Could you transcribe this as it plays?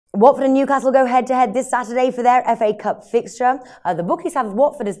Watford and Newcastle go head-to-head this Saturday for their FA Cup fixture. The bookies have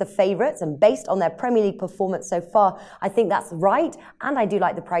Watford as the favourites, and based on their Premier League performance so far, I think that's right, and I do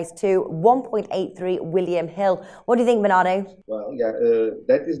like the price too. 1.83 William Hill. What do you think, Bernardo? Well, yeah,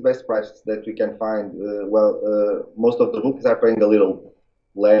 that is best price that we can find. Most of the bookies are paying a little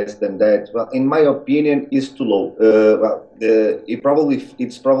less than that. Well, in my opinion, is too low.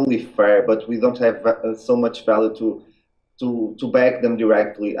 It's probably fair, but we don't have so much value to back them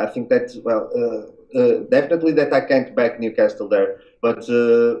directly. I think that definitely that I can't back Newcastle there, but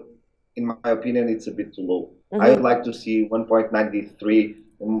in my opinion, it's a bit too low. I would like to see 1.93,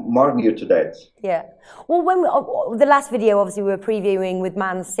 more near to that. Yeah. Well, when the last video, obviously, we were previewing with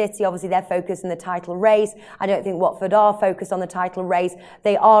Man City. Obviously, they're focused in the title race. I don't think Watford are focused on the title race.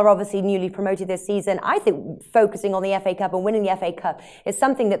 They are obviously newly promoted this season. I think focusing on the FA Cup and winning the FA Cup is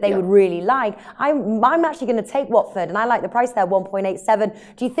something that they would really like. I'm actually going to take Watford, and I like the price there, 1.87.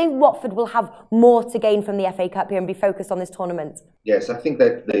 Do you think Watford will have more to gain from the FA Cup here and be focused on this tournament? Yes, I think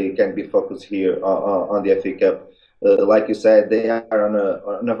that they can be focused here on the FA Cup. Like you said, they are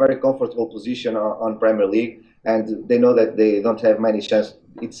on a very comfortable position on Premier League, and they know that they don't have many chances.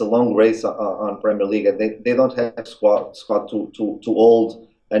 It's a long race on Premier League, and they don't have squad to hold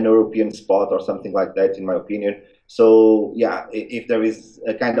an European spot or something like that, in my opinion. So yeah, if there is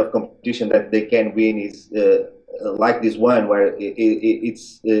a kind of competition that they can win, is like this one where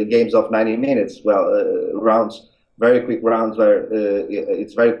it's games of 90 minutes, rounds, very quick rounds where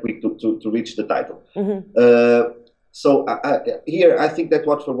it's very quick to reach the title. So here, I think that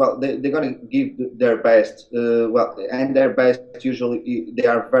Watford, they're going to give their best. And their best, usually, they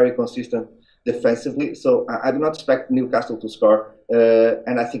are very consistent defensively. So I do not expect Newcastle to score.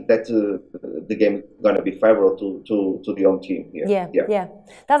 And I think that the game is going to be favorable to the home team here. Yeah.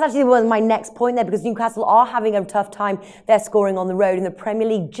 That's actually my next point there, because Newcastle are having a tough time. They're scoring on the road in the Premier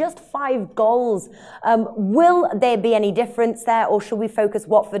League, just 5 goals. Will there be any difference there, or should we focus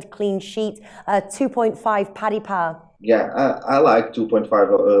Watford clean sheet, 2.5 Paddy Power? Yeah, I like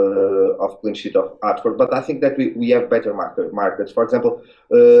 2.5 of clean sheet of Watford, but I think that we have better markets. For example,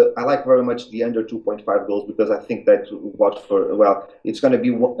 I like very much the under 2.5 goals, because I think that Watford, it's going to be,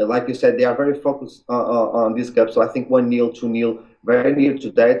 like you said, they are very focused on this cup. So I think 1-0, 2-0, very near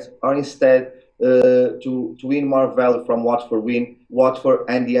to that, or instead to win more value from Watford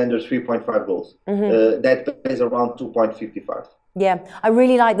and the under 3.5 goals. That pays around 2.55. Yeah, I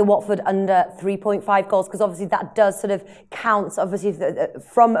really like the Watford under 3.5 goals, because obviously that does sort of count, obviously,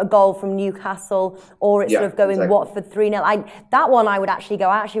 from a goal from Newcastle, or it's sort of going Watford 3-0. That one I would actually go.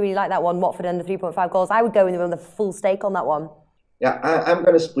 I actually really like that one, Watford under 3.5 goals. I would go in with a full stake on that one. Yeah, I'm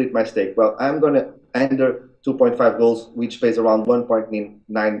going to split my stake. Well, I'm going to under 2.5 goals, which pays around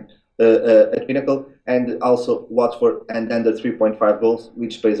 1.9 at Pinnacle, and also Watford and under 3.5 goals,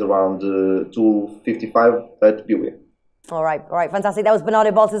 which pays around 2.55 at Beware. All right, fantastic. That was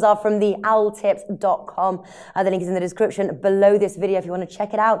Bernardo Baltazar from the owltips.com. The link is in the description below this video if you want to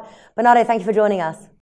check it out. Bernardo, thank you for joining us.